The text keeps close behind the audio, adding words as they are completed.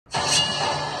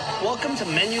Welcome to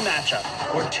Menu Matchup,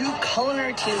 where two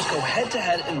culinary teams go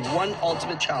head-to-head in one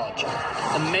ultimate challenge.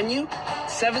 The menu,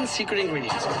 7 secret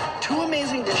ingredients, 2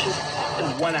 amazing dishes in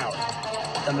 1 hour.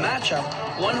 The matchup,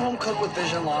 1 home cook with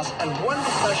vision loss and 1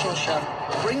 professional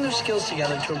chef bring their skills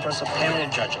together to impress a panel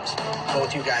of judges.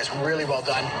 Both you guys, really well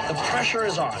done. The pressure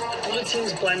is on. The other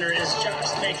team's blender is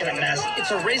just making a mess. It's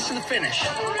a race to the finish.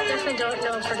 Definitely don't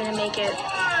know if we're gonna make it.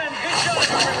 Good job,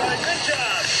 everyone. Good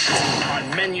job.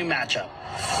 On Menu Matchup.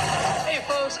 Hey,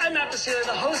 folks, I'm Matt Basile,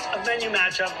 the host of Menu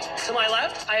Matchup. To my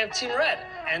left, I have Team Red.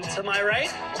 And to my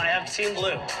right, I have Team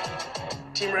Blue.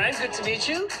 Team Red, good to meet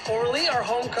you. Orly, our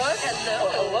home cook. Hello.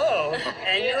 Oh, hello.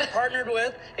 And you're partnered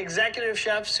with Executive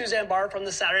Chef Suzanne Barr from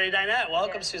the Saturday Dinette.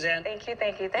 Welcome, Yes. Suzanne. Thank you,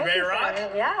 thank you, thank Ready you. to rock?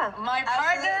 Yeah. My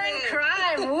partner in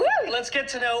crime. Woo! Let's get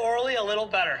to know Orly a little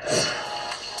better.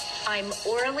 I'm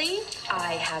Orly.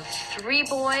 I have 3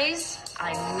 boys.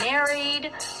 I'm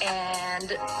married,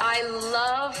 and I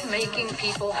love making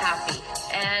people happy.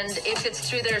 And if it's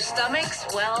through their stomachs,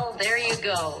 well, there you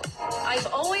go. I've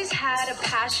always had a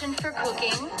passion for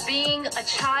cooking. Being a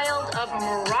child of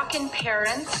Moroccan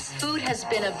parents, food has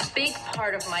been a big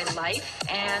part of my life.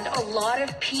 And a lot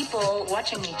of people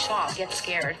watching me chop get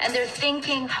scared. And they're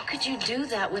thinking, how could you do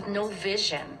that with no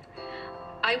vision?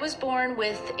 I was born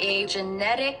with a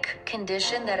genetic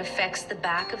condition that affects the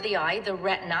back of the eye, the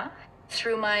retina.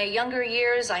 Through my younger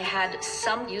years, I had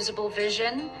some usable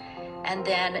vision, and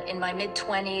then in my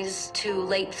mid-20s to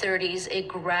late 30s, it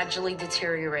gradually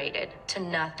deteriorated to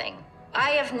nothing.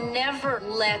 I have never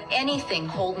let anything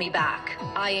hold me back.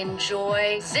 I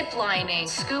enjoy ziplining,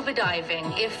 scuba diving.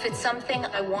 If it's something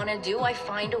I want to do, I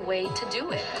find a way to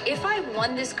do it. If I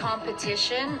won this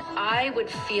competition, I would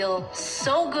feel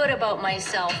so good about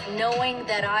myself knowing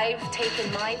that I've taken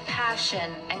my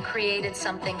passion and created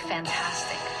something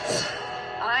fantastic.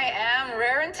 I am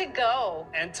raring to go.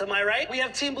 And to my right, we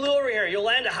have Team Blue over here.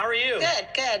 Yolanda, how are you?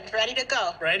 Good. Ready to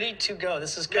go. Ready to go.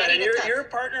 This is good. Ready And to cook. you're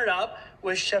partnered up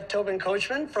with Chef Toben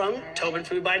Kochman from Toben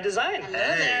Food by Design. Hello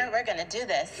there. We're going to do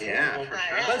this. Yeah. All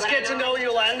right. Let's get to know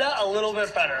Yolanda a little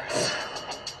bit better.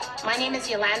 My name is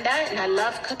Yolanda, and I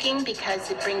love cooking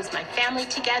because it brings my family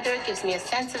together, gives me a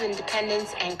sense of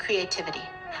independence and creativity.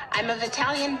 I'm of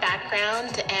Italian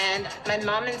background, and my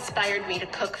mom inspired me to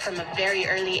cook from a very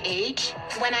early age.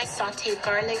 When I saute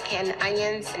garlic and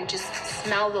onions and just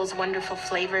smell those wonderful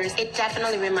flavors, it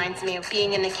definitely reminds me of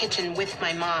being in the kitchen with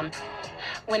my mom.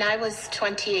 When I was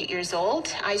 28 years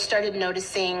old, I started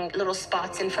noticing little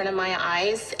spots in front of my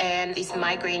eyes and these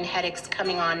migraine headaches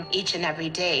coming on each and every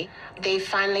day. They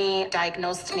finally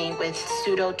diagnosed me with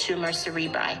pseudotumor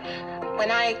cerebri.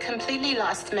 When I completely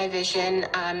lost my vision,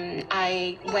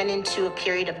 I went into a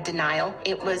period of denial.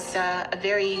 It was a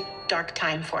very dark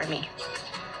time for me.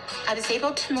 I was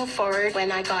able to move forward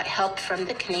when I got help from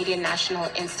the Canadian National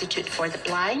Institute for the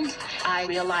Blind. I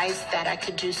realized that I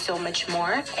could do so much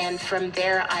more, and from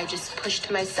there, I just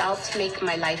pushed myself to make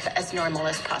my life as normal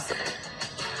as possible.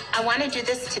 I want to do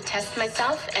this to test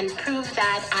myself and prove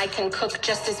that I can cook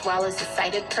just as well as a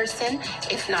sighted person,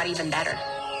 if not even better.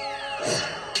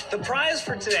 The prize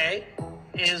for today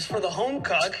is for the home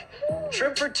cook,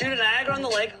 trip for 2 to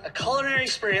Niagara-on-the-Lake, a culinary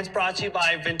experience brought to you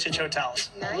by Vintage Hotels.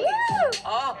 Nice.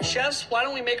 Oh, chefs, why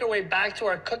don't we make our way back to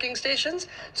our cooking stations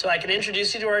so I can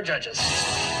introduce you to our judges.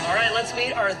 All right, let's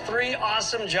meet our 3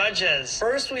 awesome judges.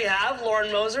 First, we have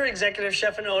Lauren Moser, executive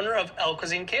chef and owner of El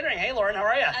Cuisine Catering. Hey, Lauren, how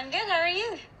are you? I'm good. How are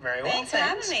you? Very well, Thanks for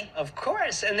having me. Of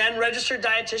course. And then registered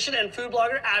dietitian and food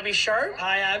blogger, Abby Sharp.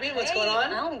 Hi, Abby. What's going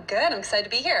on? I'm good. I'm excited to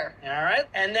be here. All right.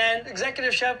 And then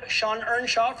executive chef Sean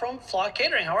Earnshaw from Flock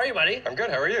Catering. How are you, buddy? I'm good.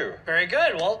 How are you? Very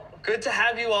good. Well, good to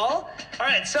have you all. All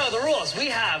right, so the rules. We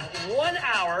have 1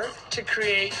 hour to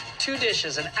create 2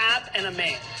 dishes, an app and a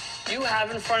main. You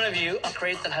have in front of you a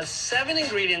crate that has 7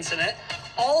 ingredients in it.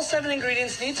 All 7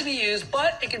 ingredients need to be used,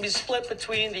 but it can be split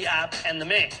between the app and the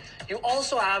main. You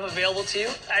also have available to you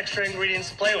extra ingredients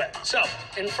to play with. So,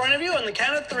 in front of you, on the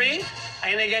count of 3,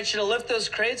 I'm gonna get you to lift those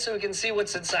crates so we can see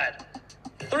what's inside.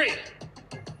 3,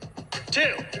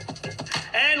 2,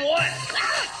 and 1.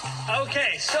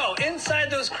 Okay, so inside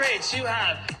those crates, you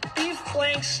have beef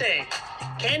flank steak,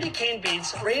 candy cane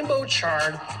beets, rainbow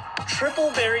chard,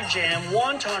 triple berry jam,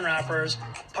 wonton wrappers,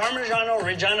 Parmigiano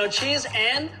Reggiano cheese,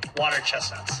 and water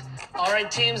chestnuts. All right,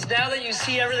 teams, now that you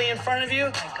see everything in front of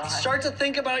you, start to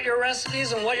think about your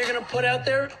recipes and what you're gonna put out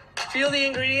there. Feel the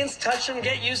ingredients, touch them,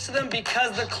 get used to them,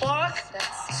 because the clock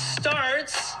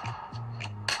starts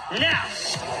Now.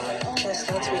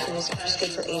 Chestnuts, we can use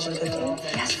it for Asian cooking.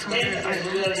 Yes, for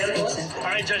All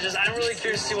right, judges, I'm really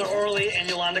curious to see what Orly and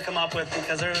Yolanda come up with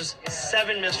because there's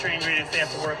 7 mystery ingredients they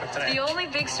have to work with today. The only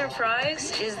big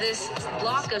surprise is this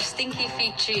block of stinky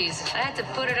feet cheese. I had to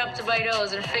put it up to my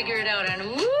nose and figure it out, and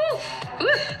woo!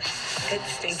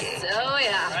 It's stinky. So,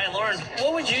 yeah. All right, Lauren,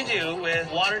 what would you do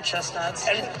with water chestnuts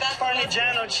and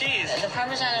Parmigiano cheese? The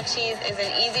Parmigiano cheese is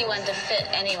an easy one to fit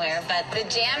anywhere, but the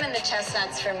jam and the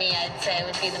chestnuts, for me, I'd say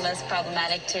would be the most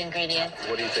problematic 2 ingredients.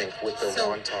 What do you think with the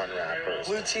wonton wrappers?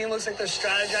 Blue team looks like they're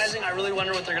strategizing. I really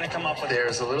wonder what they're going to come up with.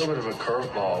 There's a little bit of a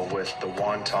curveball with the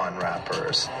wonton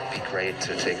wrappers. It'd be great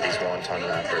to take these wonton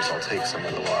wrappers. I'll take some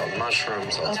of the wild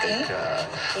mushrooms. I'll take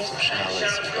some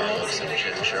shallots, some garlic, some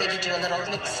ginger. Maybe do a little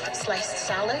mixed sliced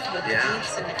salad with the Yeah.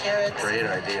 beets and the carrots. Great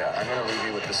idea. I'm going to leave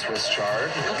you with the Swiss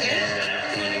chard and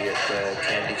the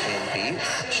candy cane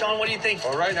beets. Sean, what do you think?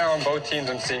 Well, right now on both teams,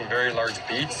 I'm seeing very large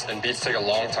beets, and beets take a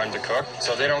long time to cook.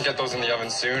 So if they don't get those in the oven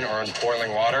soon or in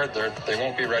boiling water, they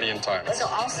won't be ready in time. So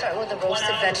I'll start with the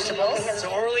roasted vegetables. So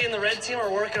Orly and the red team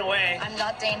are working away. I'm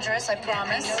not dangerous, I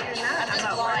promise. I'm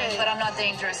just blind, but I'm not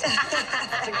dangerous. I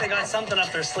think they got something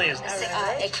up their sleeves.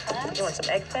 Eggplant. You want some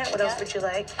eggplant? What else would you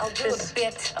like? I'll do a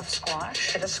bit of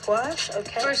squash. Bit of squash,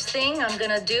 okay. First thing I'm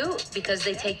gonna do, because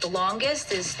they take the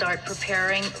longest, is start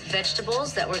preparing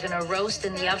vegetables that we're gonna roast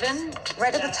in the oven.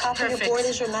 Right at the top of your Perfect. board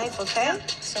is your knife, okay?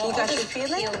 So you I'll got your just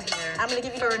peeling? peel here. I'm gonna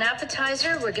give you For an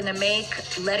appetizer, we're gonna make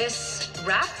lettuce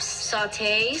wraps,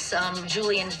 saute some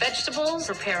julienne vegetables,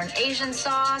 prepare an Asian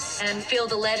sauce, and fill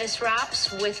the lettuce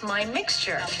wraps with my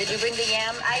mixture. Did you bring the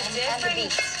yam? I did and the bring-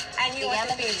 beets. And you want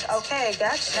the beets. Okay,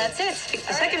 gotcha. That's it.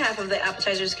 The second half of the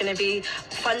appetizer is going to be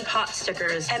fun pot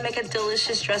stickers and make a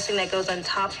delicious dressing that goes on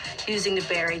top using the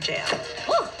berry jam.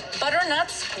 Woo! Butternut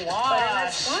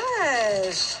squash.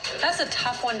 Squash. That's a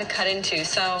tough one to cut into,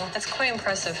 so that's quite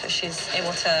impressive if she's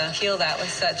able to peel that with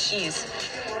such ease.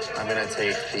 I'm going to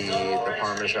take the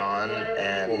Parmesan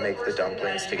and we'll make the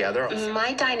dumplings together.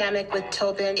 My dynamic with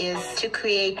Toben is to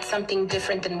create something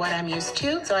different than what I'm used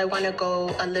to. So I want to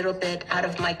go a little bit out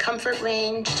of my comfort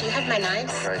range. Do you have my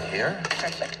knives? Right here.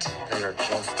 Perfect. They are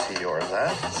just to your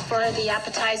left. For the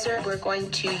appetizer, we're going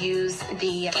to use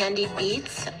the candied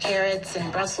beets, carrots,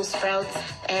 and Brussels sprouts,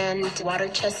 and water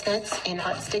chestnuts in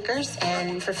hot stickers,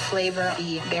 and for flavor,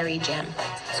 the berry jam.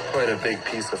 It's quite a big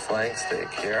piece of flank steak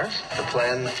here. The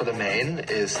plan for the main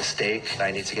is the steak.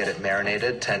 I need to get it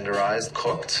marinated, tenderized,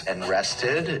 cooked, and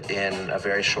rested in a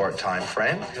very short time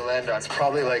frame. Yolanda, it's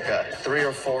probably like a 3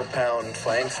 or 4 pound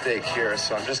flank steak here,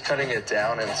 so I'm just cutting it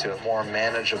down into more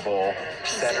manageable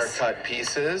center cut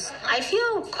pieces. I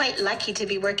feel quite lucky to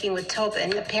be working with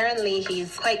Toben. Apparently,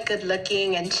 he's quite good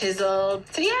looking and chiseled.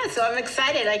 So yeah, so I'm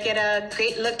excited. I get a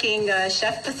great looking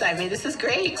chef beside me. This is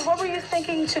great. What were you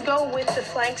thinking to go with the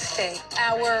flank steak?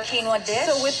 Our quinoa dish.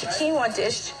 So with the quinoa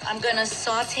dish, I'm gonna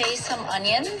saute some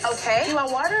onions. okay. Do you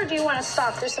want water or do you want a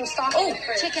stock? There's some stock in Oh, the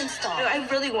fridge. chicken stock. I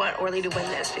really want Orly to win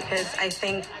this because I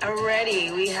think already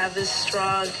we have this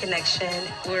strong connection.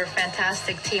 We're a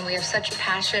fantastic team. We have such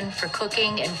passion for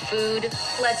cooking and food.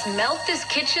 Let's melt this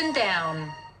kitchen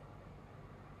down.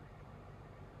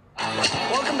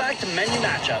 Welcome back to Menu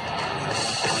Matchup.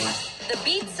 The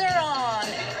beets are on.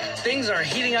 Things are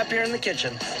heating up here in the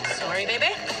kitchen. Sorry, baby.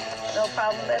 No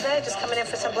problem, baby. Just coming in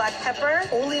for some black pepper.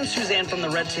 Orly and Suzanne from the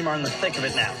red team are in the thick of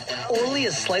it now. Orly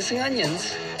is slicing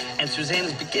onions, and Suzanne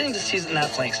is beginning to season that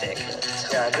flank steak.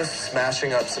 Yeah, I'm just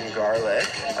smashing up some garlic.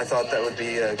 I thought that would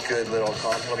be a good little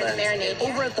compliment. Marinade.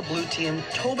 Over at the blue team,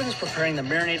 Toben is preparing the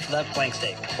marinade for that flank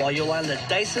steak, while Yolanda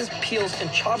dices, peels,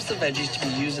 and chops the veggies to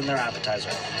be used in their appetizer.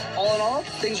 All in all,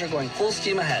 things are going full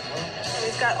steam ahead.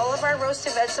 We've got all of our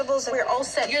roasted vegetables. We're all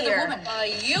set You're here. the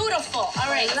woman. Beautiful. All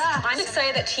right. I'm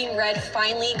excited that Team Red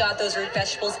finally got those root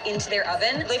vegetables into their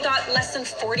oven. They've got less than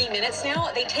 40 minutes now.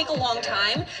 They take a long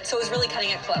time, so it was really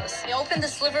cutting it close. I opened the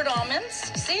slivered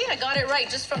almonds. See, I got it right.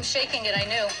 Just from shaking it, I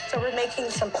knew. So we're making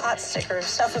some pot stickers,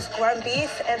 stuffed with ground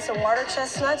beef and some water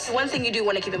chestnuts. One thing you do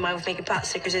want to keep in mind with making pot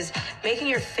stickers is making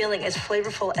your filling as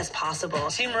flavorful as possible.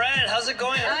 Team Red, how's it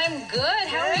going? I'm good.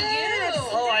 How are you?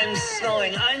 Oh, I'm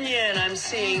smelling onion. I'm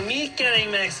seeing meat getting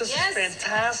mixed. This Yes. is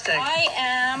fantastic. I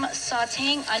am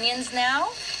sauteing onions now,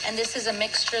 and this is a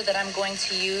mixture that I'm going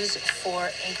to use for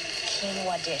a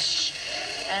quinoa dish.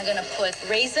 And I'm gonna put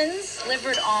raisins,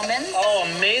 slivered almonds, Oh,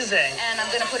 amazing. and I'm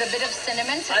gonna put a bit of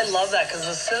cinnamon. I love that because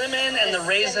the cinnamon and the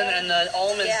raisin and the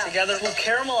almonds together will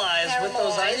caramelize with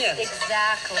those onions.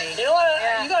 Exactly. You know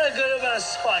what? You got a good amount of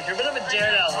spunk. You're a bit of a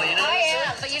daredevil, you know? I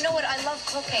am, but you know what? I love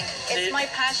cooking. It's my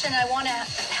passion. I want to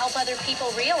help other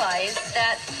people realize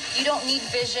that you don't need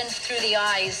vision through the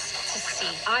eyes to see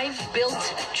see. I've built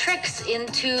tricks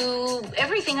into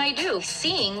everything I do.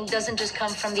 Seeing doesn't just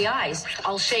come from the eyes.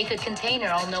 I'll shake a container,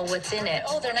 I'll know what's in it.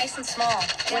 Oh, they're nice and small.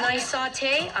 When I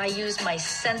saute, I use my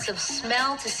sense of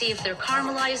smell to see if they're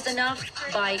caramelized enough.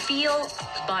 By feel,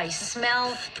 by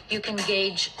smell, you can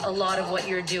gauge a lot of what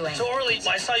you're doing. So, Orly,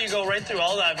 I saw you go right through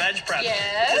all that veg prep.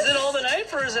 Yes. Is it all the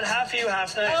knife or is it half you,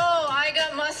 half knife? Oh, I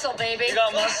got muscle, baby. You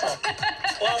got muscle.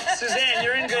 Well, Suzanne,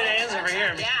 you're in good hands over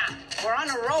here. Yeah, we're on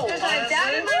a roll. There's a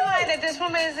doubt in my mind that this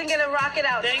woman isn't going to rock it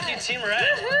out. Thank you, Team Red.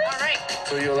 All right.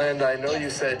 So Yolanda, I know you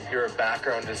said your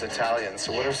background is Italian,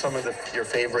 so what are some of your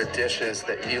favorite dishes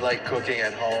that you like cooking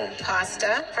at home?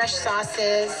 Pasta, fresh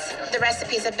sauces. The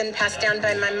recipes have been passed down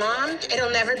by my mom.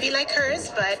 It'll never be like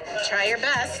hers, but try your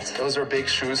best. Those are big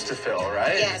shoes to fill,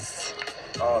 right? Yes.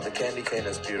 Oh, the candy cane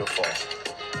is beautiful.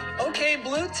 Okay,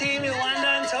 blue team, Yolanda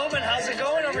and Toben, how's it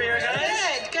going over here,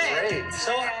 guys? Good. Great.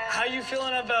 So, how you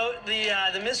feeling about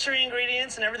the mystery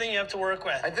ingredients and everything you have to work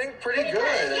with? I think pretty good.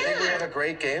 I think we have a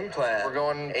great game plan. We're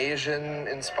going Asian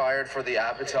inspired for the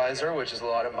appetizer, which is a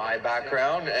lot of my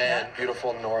background, and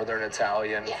beautiful Northern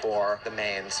Italian for the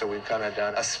main. So we've kind of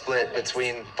done a split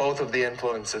between both of the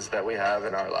influences that we have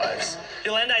in our lives.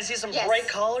 Yolanda, I see some bright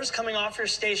colors coming off your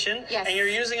station, and you're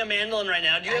using a mandolin right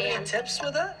now. Do you have any tips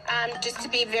with that? Just to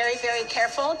be very, very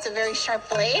careful. It's a very sharp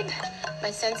blade.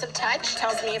 My sense of touch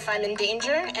tells me if I'm in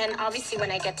danger, and obviously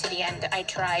when I get to the end, I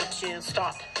try to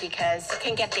stop because it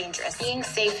can get dangerous. Being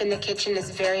safe in the kitchen is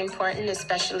very important,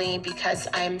 especially because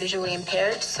I'm visually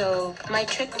impaired. So my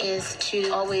trick is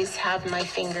to always have my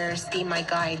fingers be my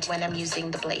guide when I'm using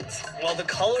the blades. Well, the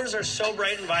colors are so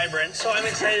bright and vibrant, so I'm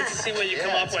excited to see what you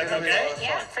come up with, okay?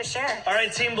 Yeah, for sure. All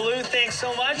right, Team Blue, thanks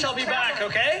so much. I'll be back,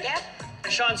 okay? Yep.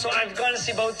 Sean, so I've gone to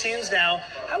see both teams now.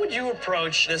 How would you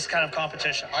approach this kind of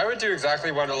competition? I would do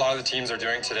exactly what a lot of the teams are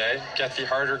doing today. Get the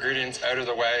harder ingredients out of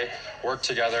the way, work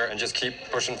together, and just keep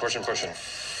pushing, pushing, pushing.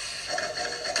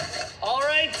 All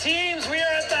right, teams, we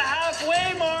are at the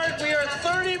halfway mark. We are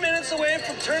 30 minutes away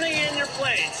from turning in your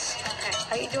plates.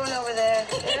 How you doing over there?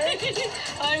 Good?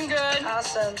 I'm good.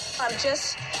 Awesome. I'm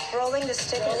just rolling the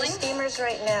stick in the steamers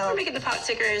right now. We're making the pot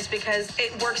stickers because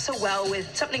it works so well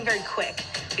with something very quick.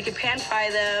 We can pan fry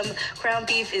them. Ground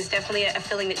beef is definitely a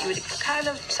filling that you would kind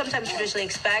of sometimes traditionally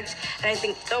expect. And I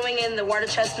think throwing in the water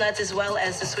chestnuts as well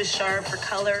as the Swiss chard for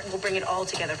color will bring it all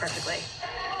together perfectly.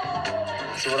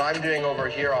 So what I'm doing over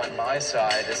here on my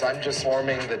side is I'm just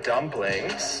forming the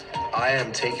dumplings. I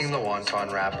am taking the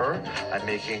wonton wrapper. I'm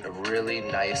making a really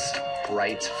nice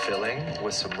bright filling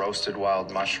with some roasted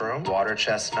wild mushroom, water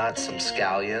chestnuts, some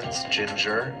scallions,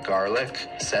 ginger, garlic,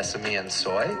 sesame, and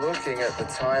soy. Looking at the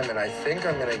time, and I think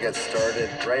I'm gonna get started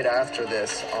right after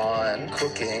this on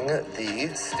cooking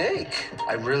the steak.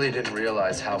 I really didn't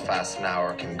realize how fast an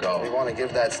hour can go. We want to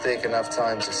give that steak enough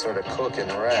time to sort of cook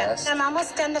and rest. I'm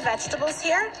almost done the vegetables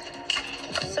here.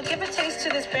 So give a taste to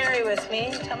this berry with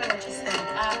me. Tell me what you think.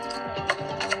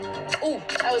 Ooh,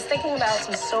 I was thinking about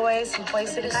some soy, some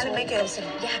hoisin, kind of make it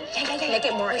make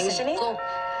it more Asian-y.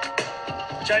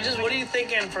 Judges, what are you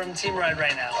thinking from Team Red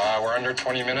right now? We're under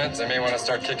 20 minutes. I may want to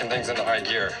start kicking things into high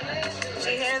gear.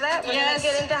 Did you hear that? We're gonna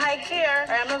get into high gear.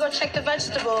 All right, I'm gonna go check the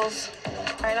vegetables.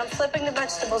 All right, I'm flipping the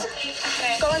vegetables.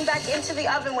 Going back into the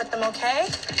oven with them, okay?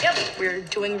 Yep, we're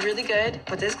doing really good,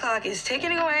 but this clock is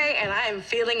ticking away, and I am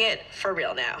feeling it for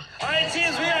real now. All right,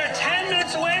 teams, we are 10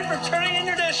 minutes away from turning in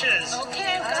your dishes.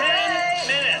 Okay, 10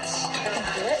 minutes.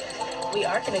 We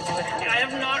are gonna do it. I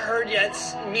have not heard yet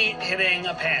meat hitting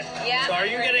a pan. Yeah. So are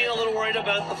you getting a little worried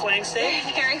about the flank steak?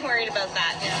 Very worried about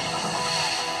that.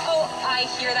 Oh, I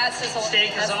hear that sizzle.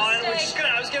 Steak is on, which is good.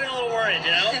 I was getting a little worried,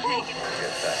 you know?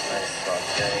 Get that nice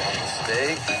saute on the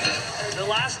steak. The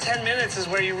last 10 minutes is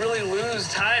where you really lose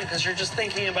time because you're just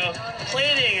thinking about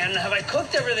plating and have I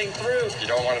cooked everything through? You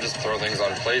don't want to just throw things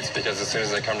on plates because as soon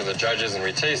as they come to the judges and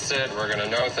we taste it, we're going to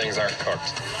know things aren't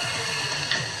cooked.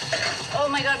 Oh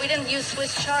my God, we didn't use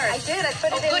Swiss chard. I did. I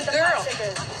put it in good the girl. pot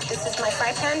stickers. This is my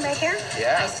fry pan right here.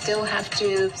 Yeah. I still have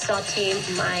to saute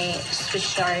my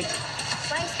Swiss chard.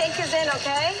 Flank steak is in,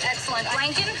 okay? Excellent.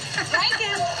 Flankin? Flank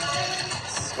it.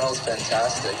 Smells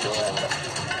fantastic, Yolanda.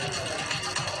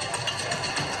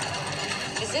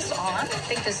 Is this on? I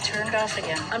think this turned off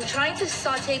again. I'm trying to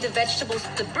saute the vegetables.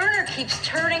 The burner keeps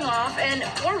turning off, and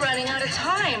we're running out of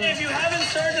time. If you haven't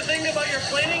started to think about your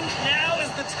plating, now is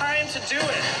the time to do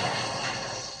it.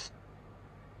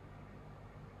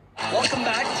 Welcome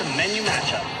back to Menu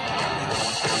Matchup.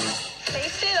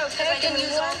 Taste it, okay? I didn't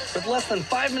use all this. With less than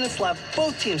 5 minutes left,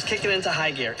 both teams kick it into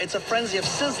high gear. It's a frenzy of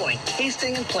sizzling,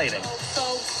 tasting, and plating.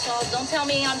 So don't tell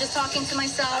me I'm just talking to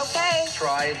myself. Okay.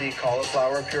 Try the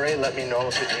cauliflower puree. Let me know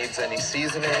if it needs any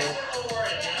seasoning.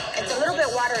 It's a little bit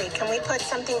watery. Can we put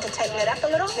something to tighten it up a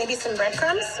little? Maybe some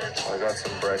breadcrumbs? I got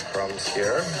some breadcrumbs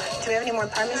here. Do we have any more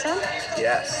Parmesan?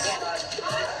 Yes.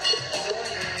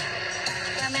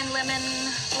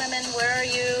 Lemon, where are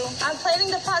you? I'm plating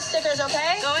the pot stickers,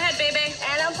 okay? Go ahead, baby.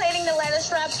 And I'm plating the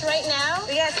lettuce wraps right now.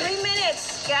 We got 3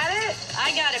 minutes. Got it?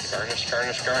 I got it. Garnish,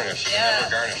 garnish, garnish. Yeah.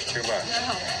 Never garnish too much.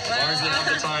 No. As long as you have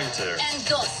the time to. And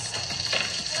dos.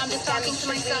 I'm just talking to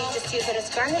myself. Just use it as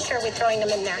garnish, or are we throwing them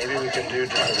in there? Maybe we can do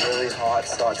just a really hot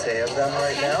saute of them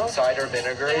right now. Cider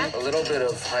vinegar, a little bit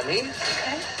of honey,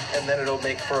 and then it'll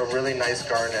make for a really nice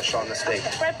garnish on the steak.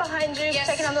 Right behind you,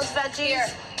 taking on those veggies. Here.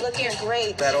 Looking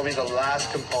great. That'll be the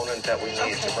last component that we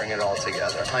need to bring it all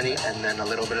together. Honey, and then a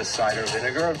little bit of cider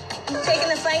vinegar. Taking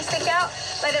the flank stick out,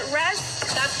 let it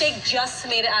rest. That steak just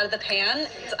made it out of the pan.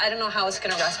 I don't know how it's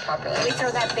going to rest properly. We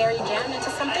throw that berry jam into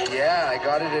something? Yeah, I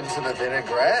got it into the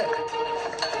vinaigrette.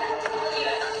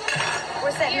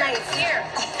 Where's that knife? Here.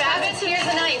 Fabulous, here's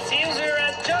the knife. Teams, we were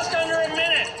at just under a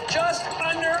minute. Just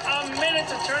under a minute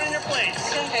to turn in your plates.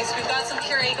 Okay, so we've got some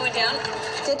puree going down.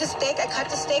 Did the steak, I cut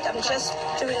the steak. I'm just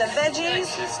doing the veggies.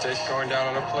 See steak going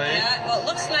down on a plate. Yeah, well, it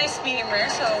looks nice medium rare,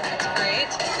 so that's great.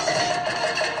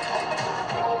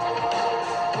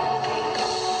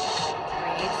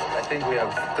 I think we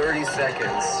have 30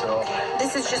 seconds, so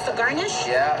This is just a garnish?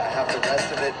 yeah, I have the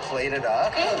rest of it plated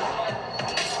up.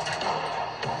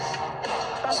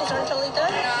 Brussels aren't totally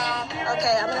done?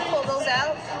 Okay, I'm gonna pull those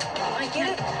out. I get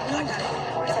it? No, I got it.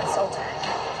 Where's that salt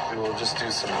at? We will just do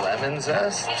some lemon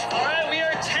zest. All right, we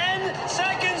are 10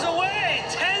 seconds away.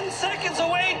 10 seconds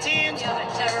away, teams.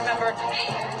 I remember.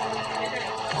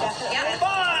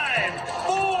 5,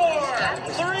 4,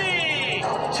 3,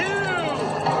 2,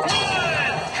 1.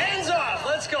 Hands off.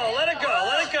 Let's go. Let it go.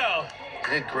 Let it go.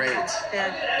 You did great.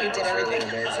 Yeah, you did Really everything.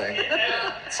 amazing.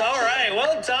 It's all right.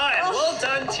 Well done. Well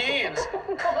done, teams.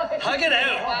 Hug it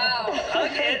out. Wow.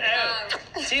 Hug it out.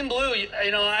 Team Blue,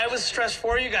 you know, I was stressed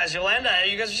for you guys. Yolanda,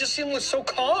 you guys just seem so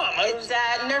calm. It's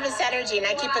nervous energy, and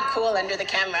I keep it cool under the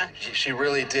camera. She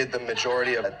really did the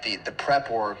majority of the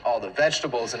prep work, all the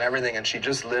vegetables and everything, and she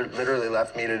just literally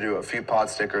left me to do a few pot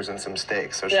stickers and some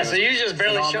steaks. So so you just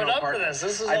barely showed up for partner. this.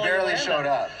 This is I all barely Yolanda. showed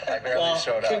up. I barely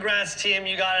showed up. Congrats, team.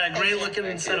 You got a great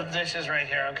looking set of dishes right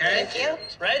here, okay? Thank you.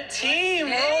 Red team,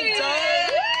 well done.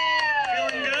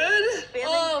 Feeling good?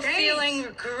 Feeling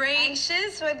great.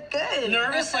 Anxious, but good.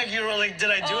 Nervous, like you were like, did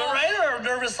I do it right? Or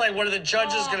nervous, like, what are the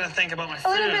judges going to think about my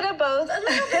food? A little bit of both.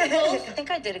 I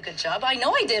think I did a good job. I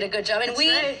know I did a good job. And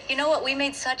right. you know what? We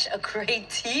made such a great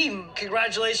team.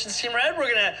 Congratulations, Team Red.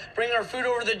 We're going to bring our food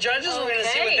over to the judges. We're going to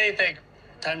see what they think.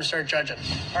 Time to start judging.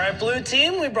 All right, Blue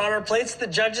team, we brought our plates to the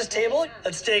judges' table.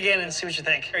 Let's dig in and see what you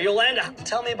think. Yolanda,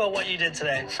 tell me about what you did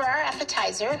today. For our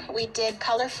appetizer, we did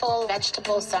colorful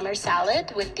vegetable summer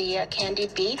salad with the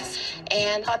candied beets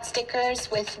and pot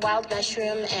stickers with wild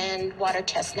mushroom and water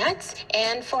chestnuts.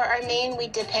 And for our main, we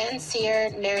did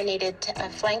pan-seared marinated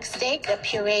flank steak, a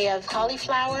puree of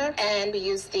cauliflower, and we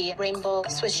used the rainbow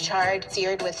Swiss chard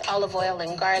seared with olive oil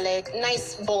and garlic.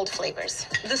 Nice, bold flavors.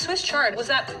 The Swiss chard, was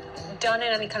that done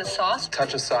in any kind of sauce?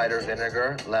 Touch of cider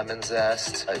vinegar, lemon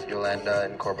zest. Yolanda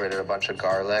incorporated a bunch of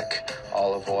garlic,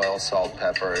 olive oil, salt,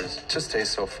 peppers. It just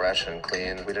tastes so fresh and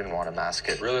clean. We didn't want to mask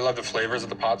it. Really love the flavors of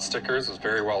the pot stickers. It was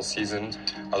very well seasoned.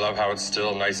 I love how it's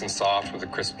still nice and soft with the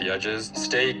crispy edges.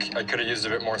 Steak, I could have used a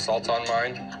bit more salt on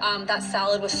mine. That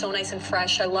salad was so nice and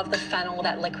fresh. I love the fennel,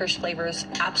 that licorice flavor is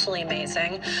absolutely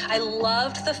amazing. I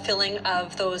loved the filling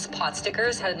of those pot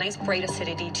stickers, had a nice bright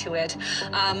acidity to it.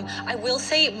 I will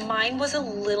say mine was a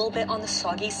little bit on the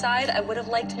soggy side. I would have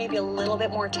liked maybe a little bit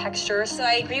more texture. So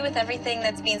I agree with everything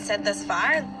that's been said thus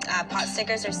far. Pot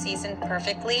stickers are seasoned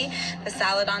perfectly. The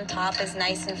salad on top is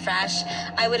nice and fresh.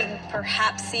 I would have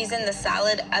perhaps seasoned the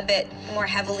salad a bit more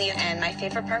heavily, and my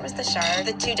favorite part was the chard.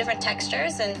 The two different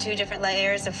textures and two different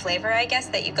layers of flavor, I guess,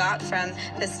 that you got from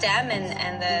the stem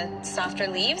and the softer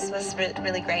leaves was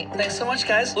really great. Thanks so much,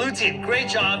 guys. Blue team, great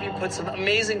job. You put some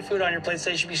amazing food on your plate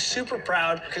today. You should be super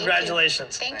proud.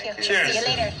 Congratulations. Thank you. Cheers. See you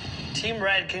later. Team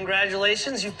Red,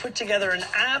 congratulations. You've put together an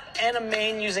app and a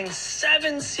main using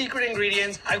 7 secret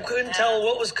ingredients. I couldn't tell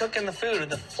what was cooking the food.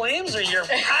 The flames or your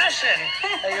passion?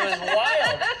 Like, it was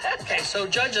wild. Okay, so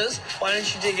judges, why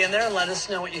don't you dig in there and let us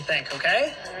know what you think,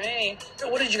 okay? All right.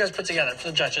 What did you guys put together for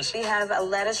the judges? We have a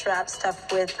lettuce wrap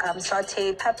stuffed with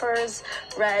sauteed peppers,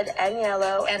 red and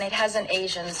yellow. And it has an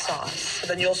Asian sauce. But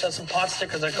then you also have some pot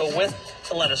stickers that go with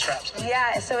the lettuce wraps.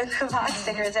 Yeah, so in the pot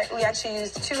stickers, we actually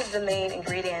used two of the main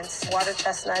ingredients, water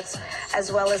chestnuts,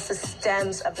 as well as the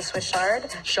stems of the Swiss chard.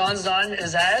 Sean's nodding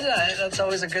his head. That's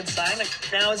always a good sign.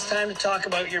 Now it's time to talk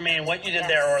about your main. What you did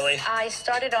there, Orly. I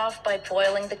started off by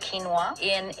boiling the quinoa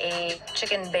in a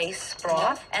chicken base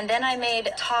broth, and then I made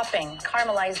topping,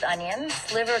 caramelized onions,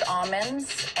 slivered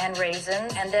almonds, and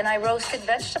raisins, and then I roasted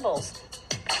vegetables.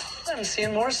 I'm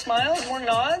seeing more smiles, more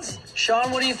nods.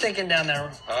 Sean, what are you thinking down there?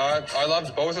 I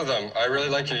loved both of them. I really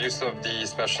like your use of the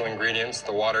special ingredients,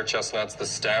 the water chestnuts, the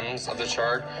stems of the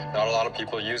chard. Not a lot of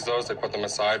people use those. They put them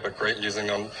aside, but great using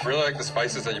them. Really like the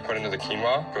spices that you put into the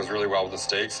quinoa. Goes really well with the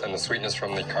steaks, and the sweetness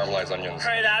from the caramelized onions.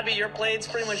 All right, Abby, your plate's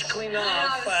pretty much cleaned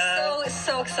off. I'm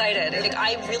so excited.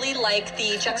 I really like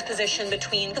the juxtaposition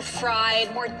between the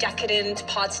fried, more decadent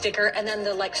pot sticker and then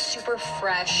the super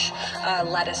fresh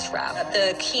lettuce wrap.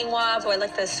 The quinoa, so I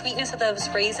like the sweetness of those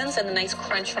raisins and the nice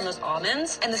crunch from those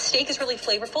almonds. And the steak is really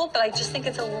flavorful, but I just think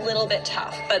it's a little bit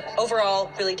tough. But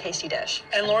overall, really tasty dish.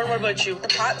 And Lauren, what about you? The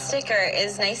pot sticker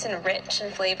is nice and rich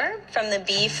in flavor, from the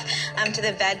beef to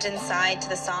the veg inside to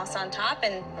the sauce on top,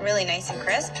 and really nice and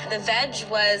crisp. The veg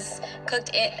was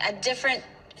cooked at different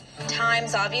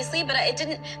times, obviously, but it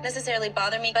didn't necessarily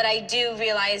bother me. But I do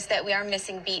realize that we are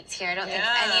missing beets here. I don't think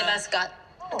any of us got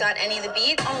any of the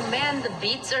beets. Oh man, the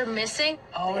beets are missing.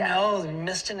 Oh no, we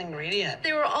missed an ingredient.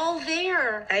 They were all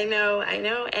there. I know,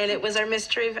 and it was our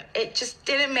mystery. It just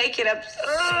didn't make it up.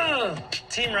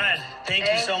 Team Red, thank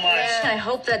you so much. I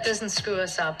hope that doesn't screw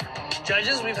us up.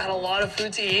 Judges, we've had a lot of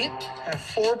food to eat. I have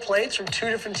 4 plates from 2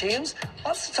 different teams.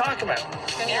 Lots to talk about.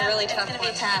 It's going to be a really tough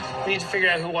one. We need to figure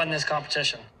out who won this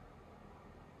competition.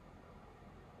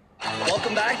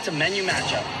 Welcome back to Menu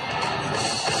Matchup.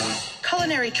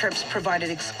 Culinary trips provided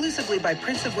exclusively by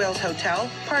Prince of Wales Hotel,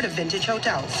 part of Vintage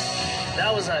Hotels.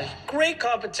 That was a great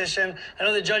competition. I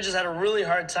know the judges had a really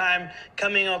hard time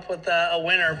coming up with a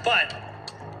winner, but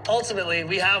ultimately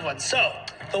we have one. So,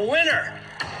 the winner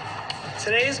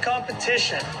today's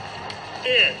competition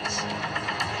is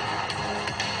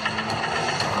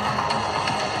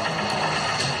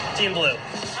Team Blue.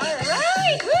 All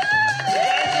right! Woo!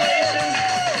 Congratulations.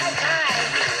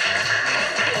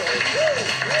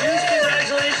 Huge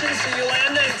congratulations to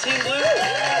Yolanda and Team Blue.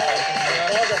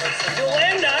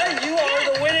 Yolanda, you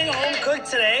are the winning home cook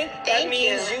today. That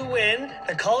means you win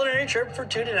the culinary trip for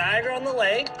 2 to Niagara on the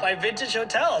Lake by Vintage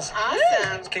Hotels.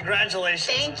 Awesome.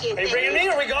 Congratulations. Thank you. Are you bringing me?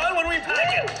 Are we going? When are we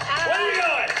packing? When are we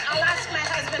going? I'll ask my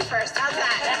husband first. How's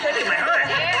that? Breaking my heart.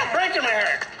 Breaking my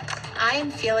heart. I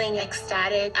am feeling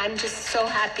ecstatic. I'm just so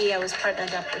happy I was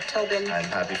partnered up with Toben. I'm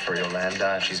happy for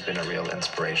Yolanda. She's been a real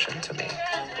inspiration to me.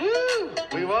 Woo!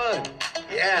 We won.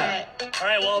 Yeah. All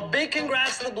right, well, big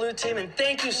congrats to the blue team, and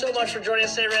thank you so much for joining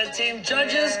us today, red team.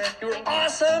 Judges, you were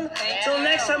awesome. Till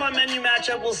next time on Menu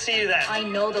Matchup, we'll see you then. I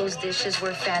know those dishes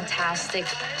were fantastic.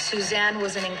 Suzanne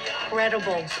was an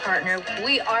incredible partner.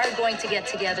 We are going to get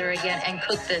together again and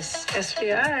cook this. Yes,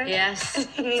 we are. Yes.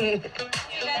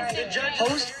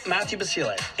 Host, Matthew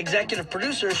Basile. Executive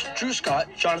producers, Drew Scott,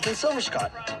 Jonathan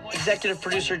Silverscott. Executive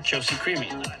producer, Josie Creamy.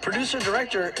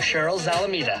 Producer-director, Cheryl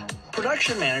Zalamita.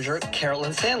 Production manager,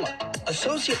 Carolyn Sandler.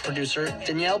 Associate producer,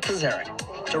 Danielle Pizarnik.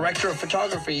 Director of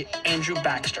Photography, Andrew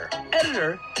Baxter.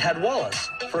 Editor, Ted Wallace.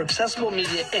 For Accessible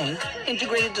Media, Inc.,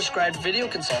 Integrated Described Video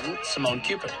Consultant, Simone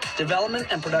Cupid. Development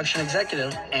and Production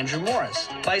Executive, Andrew Morris.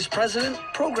 Vice President,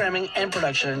 Programming and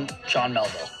Production, John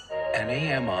Melville. An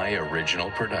AMI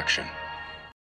original production.